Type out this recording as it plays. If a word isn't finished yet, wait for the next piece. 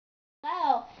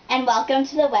and welcome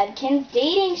to the Webkinz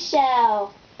Dating Show.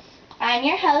 I'm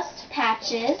your host,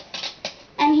 Patches,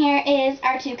 and here is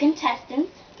our two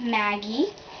contestants, Maggie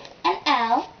and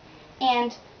Elle,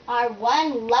 and our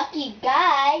one lucky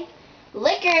guy,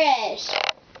 Licorice.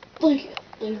 Thank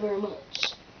you very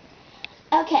much.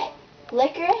 Okay,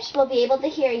 Licorice will be able to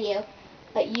hear you,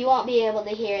 but you won't be able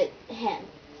to hear him.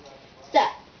 So,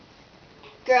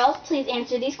 girls, please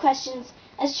answer these questions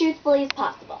as truthfully as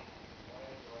possible.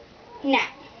 Now,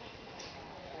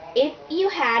 if you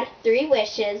had 3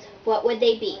 wishes, what would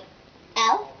they be?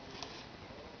 Elle?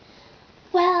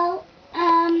 Well,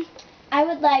 I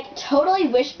would totally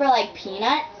wish for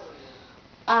peanuts,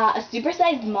 a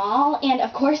supersized mall, and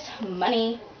of course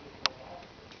money.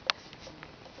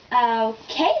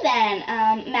 Okay then,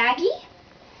 Maggie?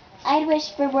 I'd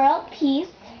wish for world peace,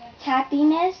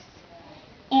 happiness,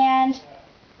 and,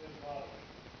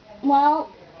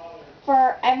 well,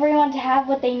 for everyone to have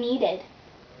what they needed.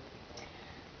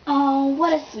 Oh,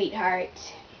 what a sweetheart.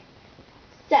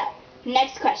 So,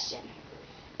 next question.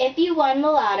 If you won the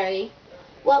lottery,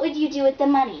 what would you do with the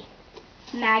money?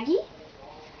 Maggie?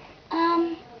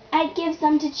 I'd give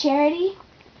some to charity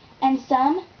and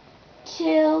some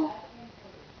to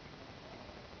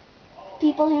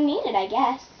people who need it, I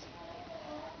guess.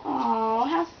 Oh,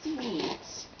 how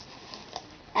sweet.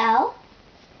 Elle?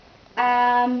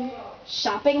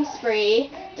 Shopping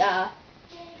spree. Duh.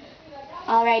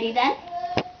 Alrighty then.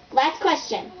 Last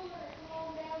question.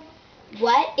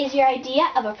 What is your idea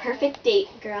of a perfect date,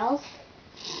 girls?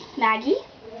 Maggie?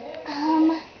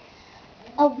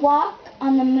 A walk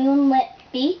on the moonlit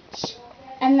beach,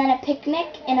 and then a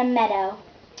picnic in a meadow.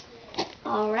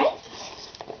 Alright.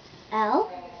 Elle?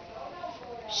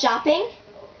 Shopping,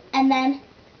 and then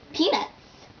peanuts.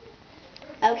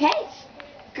 Okay.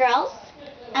 Girls,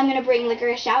 I'm going to bring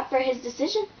Licorice out for his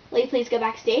decision. Will you please go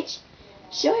backstage?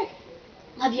 Sure.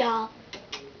 Love y'all.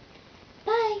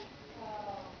 Bye.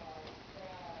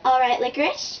 Alright,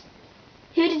 Licorice.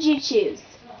 Who did you choose?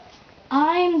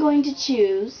 I'm going to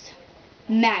choose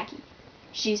Maggie.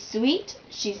 She's sweet,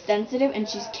 she's sensitive, and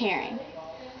she's caring.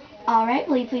 Alright,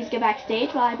 will you please go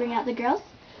backstage while I bring out the girls?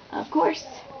 Of course.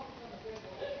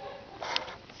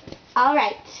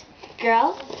 Alright,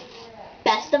 girls.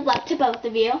 Best of luck to both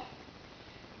of you.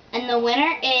 And the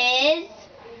winner is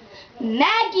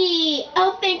Maggie.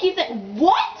 Oh, thank you so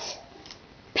What?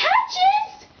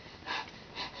 Patches?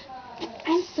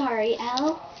 I'm sorry,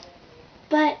 Elle,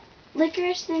 but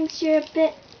Licorice thinks you're a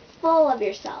bit full of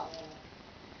yourself.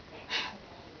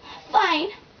 Fine.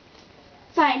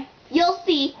 You'll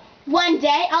see. One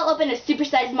day I'll open a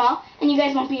supersized mall and you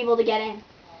guys won't be able to get in.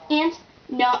 And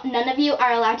no, none of you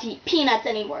are allowed to eat peanuts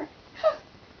anymore.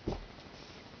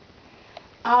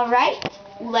 Alright,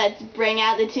 let's bring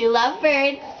out the 2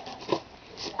 lovebirds.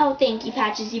 Oh, thank you,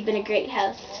 Patches. You've been a great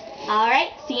host.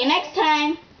 Alright, see you next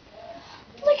time.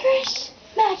 Licorice,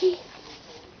 Maggie.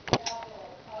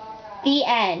 The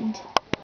end.